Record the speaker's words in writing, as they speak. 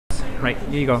Right,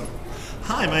 here you go.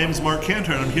 Hi, my name is Marc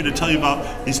Canter, and I'm here to tell you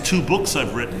about these 2 books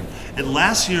I've written. At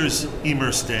last year's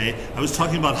eMmerse Day, I was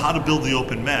talking about how to build the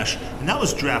open mesh, and that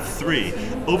was draft 3.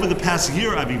 Over the past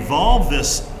year, I've evolved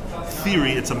this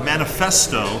theory. It's a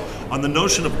manifesto on the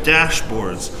notion of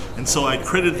dashboards. And so I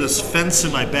created this fence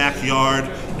in my backyard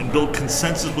and built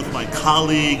consensus with my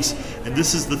colleagues. And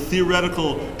this is the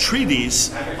theoretical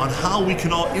treatise on how we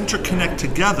can all interconnect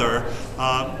together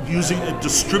using a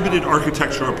distributed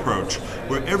architecture approach,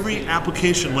 where every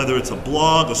application, whether it's a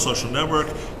blog, a social network,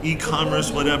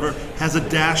 e-commerce, whatever, has a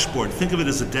dashboard. Think of it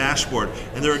as a dashboard.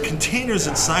 And there are containers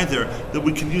inside there that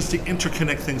we can use to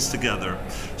interconnect things together.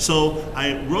 So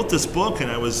I wrote this book, and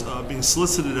I was being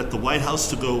solicited at the White House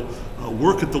to go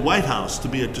work at the White House to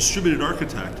be a distributed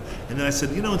architect. And then I said,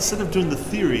 you know, instead of doing the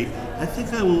theory, I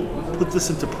think I will put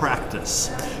this into practice.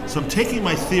 So I'm taking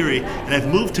my theory, and I've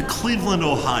moved to Cleveland,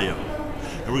 Ohio.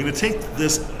 And we're going to take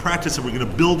this practice and we're going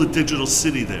to build a digital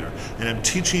city there. And I'm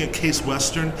teaching at Case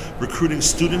Western, recruiting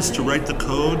students to write the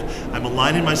code. I'm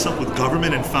aligning myself with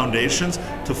government and foundations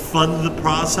to fund the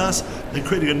process and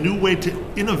creating a new way to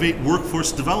innovate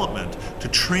workforce development, to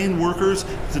train workers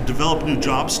to develop new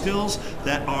job skills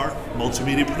that are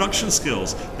multimedia production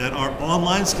skills, that are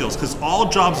online skills, because all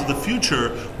jobs of the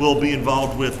future will be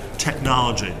involved with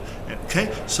technology.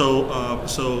 Okay,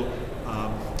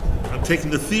 I'm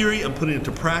taking the theory, I'm putting it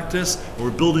into practice, and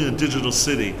we're building a digital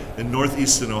city in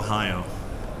northeastern Ohio.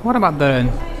 What about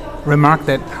the remark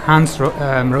that Hans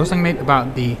Rosling made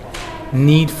about the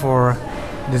need for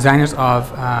designers of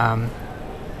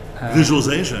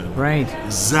visualization? Right.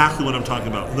 Exactly what I'm talking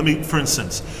about. Let me, for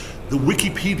instance, the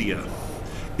Wikipedia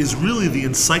is really the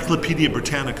Encyclopedia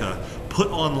Britannica put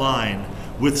online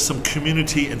with some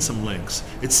community and some links.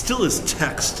 It still is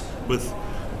text with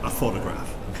a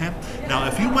photograph. Okay? Now,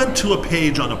 if you went to a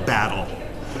page on a battle,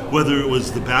 whether it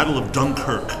was the Battle of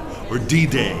Dunkirk or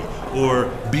D-Day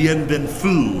or Bien Bien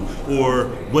Phu or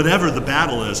whatever the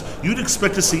battle is, you'd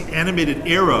expect to see animated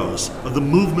arrows of the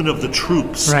movement of the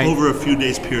troops over a few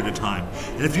days period of time.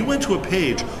 And if you went to a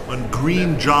page on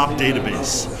Green Job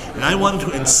Database and I wanted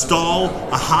to install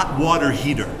a hot water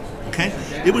heater, okay,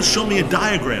 it would show me a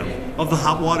diagram of the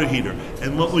hot water heater.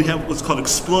 And what we have what's called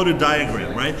exploded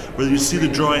diagram, right? Where you see the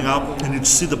drawing up and you'd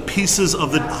see the pieces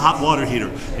of the hot water heater.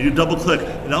 And you double click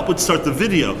and up would start the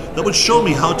video that would show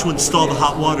me how to install the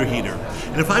hot water heater.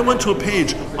 And if I went to a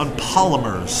page on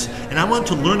polymers and I wanted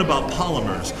to learn about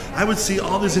polymers, I would see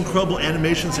all these incredible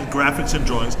animations and graphics and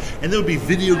drawings, and there would be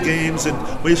video games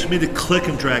and ways for me to click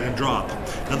and drag and drop.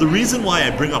 Now the reason why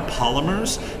I bring up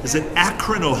polymers is that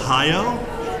Akron, Ohio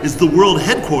is the world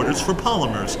headquarters for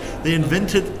polymers. They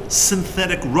invented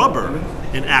synthetic rubber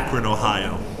in Akron,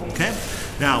 Ohio. Okay?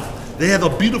 Now, they have a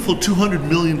beautiful $200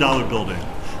 million building.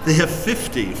 They have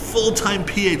 50 full-time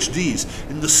PhDs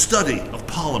in the study of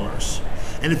polymers.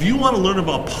 And if you want to learn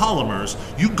about polymers,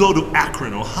 you go to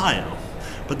Akron, Ohio.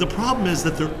 But the problem is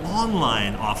that their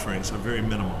online offerings are very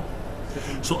minimal.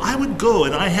 So I would go,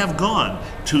 and I have gone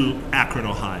to Akron,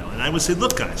 Ohio, and I would say,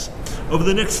 look guys, over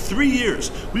the next 3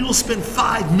 years, we will spend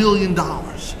 $5 million.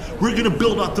 We're going to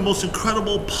build out the most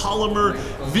incredible polymer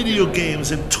video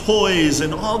games and toys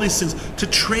and all these things to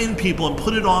train people and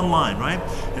put it online, right?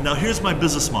 And now here's my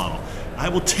business model. I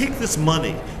will take this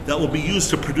money that will be used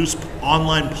to produce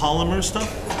online polymer stuff.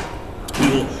 We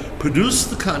will produce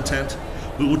the content.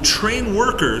 We will train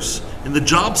workers in the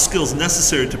job skills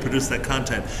necessary to produce that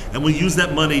content, and we'll use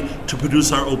that money to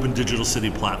produce our open digital city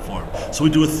platform. So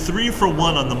we do a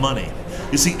 3-for-1 on the money.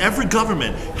 You see, every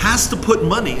government has to put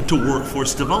money into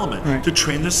workforce development to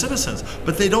train their citizens,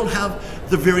 but they don't have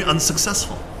the very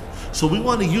unsuccessful. So we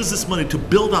want to use this money to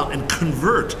build out and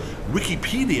convert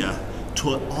Wikipedia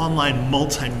to an online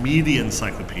multimedia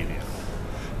encyclopedia.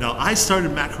 Now, I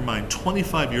started Macromind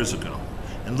 25 years ago.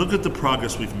 And look at the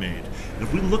progress we've made. And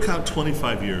if we look out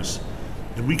 25 years,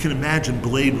 and we can imagine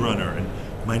Blade Runner and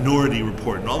Minority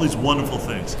Report and all these wonderful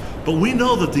things, but we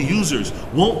know that the users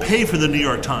won't pay for the New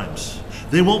York Times.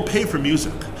 They won't pay for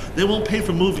music. They won't pay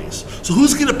for movies. So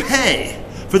who's going to pay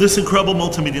for this incredible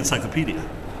multimedia encyclopedia?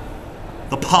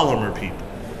 The polymer people.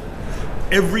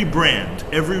 Every brand,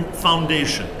 every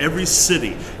foundation, every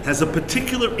city has a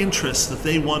particular interest that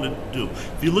they want to do.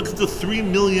 If you look at the 3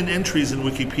 million entries in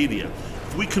Wikipedia,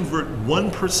 if we convert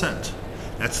 1%,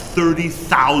 that's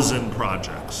 30,000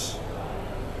 projects.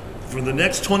 For the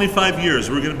next 25 years,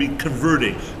 we're going to be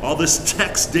converting all this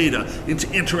text data into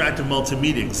interactive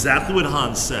multimedia, exactly what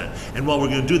Hans said. And while we're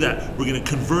going to do that, we're going to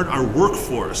convert our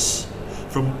workforce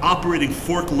from operating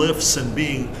forklifts and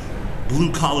being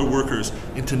blue-collar workers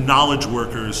into knowledge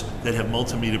workers that have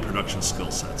multimedia production skill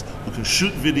sets. who can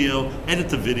shoot video, edit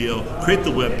the video, create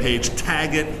the web page,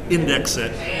 tag it, index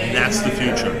it, and that's the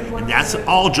future. And that's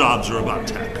all jobs are about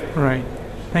tech. Right.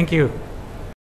 Thank you.